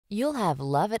You'll have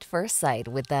love at first sight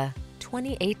with the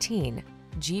 2018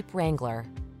 Jeep Wrangler.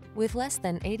 With less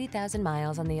than 80,000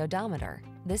 miles on the odometer,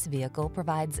 this vehicle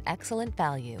provides excellent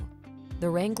value. The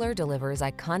Wrangler delivers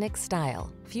iconic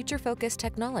style, future-focused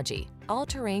technology,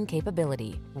 all-terrain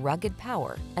capability, rugged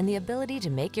power, and the ability to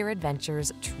make your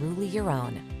adventures truly your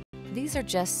own. These are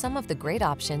just some of the great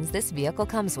options this vehicle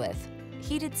comes with: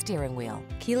 heated steering wheel,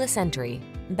 keyless entry,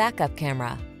 backup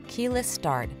camera, keyless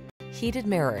start, heated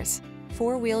mirrors,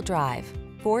 four-wheel drive,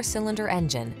 four-cylinder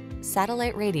engine,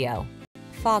 satellite radio,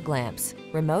 fog lamps,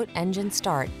 remote engine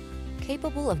start,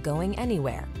 capable of going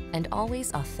anywhere and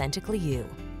always authentically you.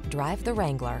 Drive the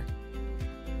Wrangler.